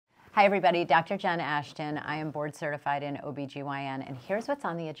Hi everybody, Dr. Jen Ashton. I am board certified in OBGYN, and here's what's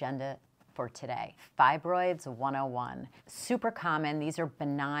on the agenda for today. Fibroids 101. Super common. These are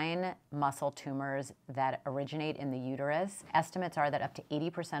benign muscle tumors that originate in the uterus. Estimates are that up to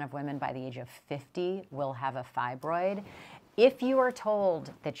 80% of women by the age of 50 will have a fibroid. If you are told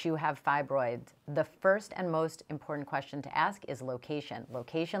that you have fibroids, the first and most important question to ask is location.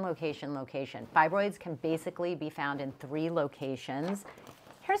 Location, location, location. Fibroids can basically be found in 3 locations.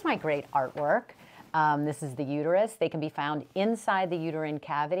 Here's my great artwork. This is the uterus. They can be found inside the uterine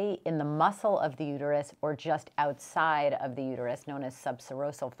cavity, in the muscle of the uterus, or just outside of the uterus, known as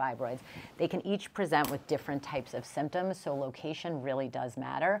subserosal fibroids. They can each present with different types of symptoms, so location really does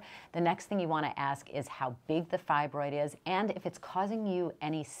matter. The next thing you want to ask is how big the fibroid is and if it's causing you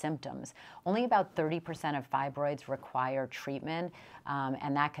any symptoms. Only about 30% of fibroids require treatment,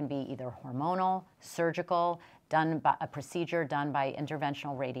 and that can be either hormonal, surgical, done by a procedure done by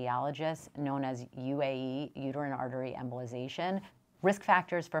interventional radiologists known as UAE, uterine artery embolization. Risk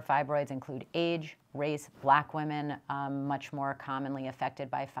factors for fibroids include age, race, Black women much more commonly affected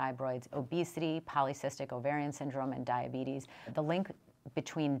by fibroids, obesity, polycystic ovarian syndrome, and diabetes. The link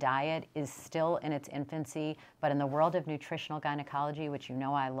between diet is still in its infancy, but in the world of nutritional gynecology, which you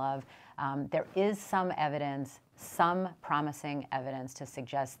know I love, there is some evidence, some promising evidence to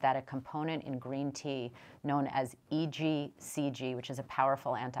suggest that a component in green tea known as EGCG, which is a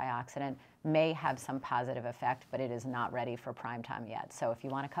powerful antioxidant, may have some positive effect, but it is not ready for prime time yet. So if you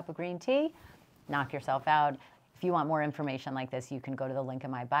want a cup of green tea, knock yourself out. If you want more information like this, you can go to the link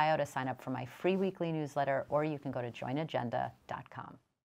in my bio to sign up for my free weekly newsletter, or you can go to joinagenda.com.